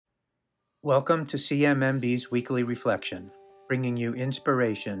Welcome to CMMB's Weekly Reflection, bringing you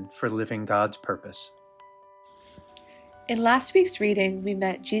inspiration for living God's purpose. In last week's reading, we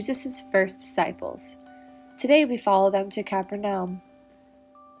met Jesus' first disciples. Today we follow them to Capernaum.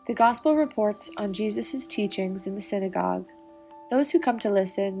 The Gospel reports on Jesus' teachings in the synagogue. Those who come to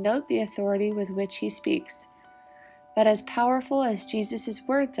listen note the authority with which he speaks. But as powerful as Jesus'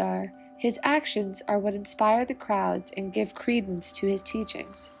 words are, his actions are what inspire the crowds and give credence to his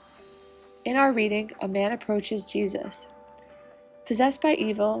teachings. In our reading, a man approaches Jesus. Possessed by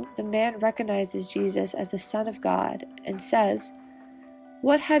evil, the man recognizes Jesus as the Son of God and says,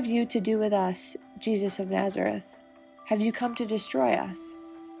 "What have you to do with us, Jesus of Nazareth? Have you come to destroy us?"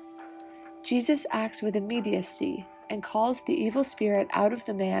 Jesus acts with immediacy and calls the evil spirit out of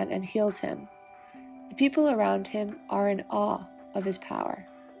the man and heals him. The people around him are in awe of his power.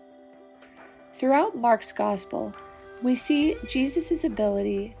 Throughout Mark's Gospel, we see Jesus'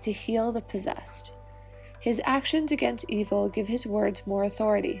 ability to heal the possessed. His actions against evil give his words more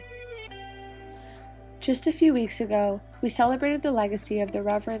authority. Just a few weeks ago, we celebrated the legacy of the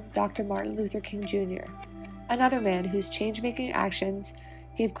Reverend Dr. Martin Luther King Jr., another man whose change-making actions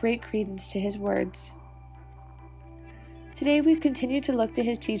gave great credence to his words. Today we continue to look to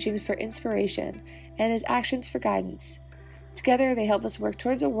his teachings for inspiration and his actions for guidance. Together they help us work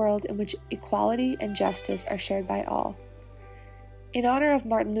towards a world in which equality and justice are shared by all. In honor of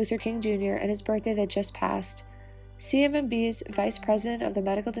Martin Luther King Jr. and his birthday that just passed, CMMB's Vice President of the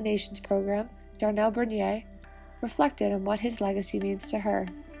Medical Donations Program, Darnell Bernier, reflected on what his legacy means to her.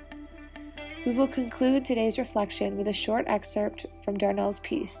 We will conclude today's reflection with a short excerpt from Darnell's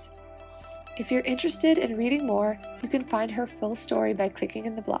piece. If you're interested in reading more, you can find her full story by clicking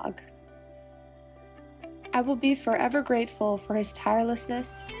in the blog. I will be forever grateful for his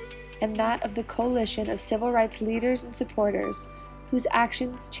tirelessness and that of the coalition of civil rights leaders and supporters whose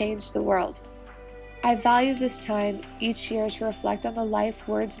actions changed the world. I value this time each year to reflect on the life,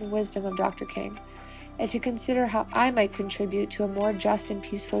 words, and wisdom of Dr. King, and to consider how I might contribute to a more just and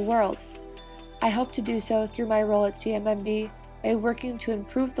peaceful world. I hope to do so through my role at CMMB by working to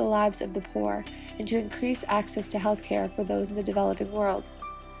improve the lives of the poor and to increase access to healthcare for those in the developing world.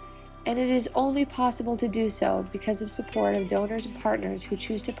 And it is only possible to do so because of support of donors and partners who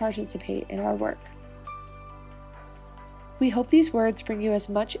choose to participate in our work. We hope these words bring you as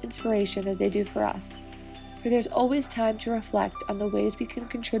much inspiration as they do for us, for there's always time to reflect on the ways we can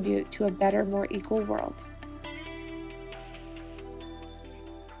contribute to a better, more equal world.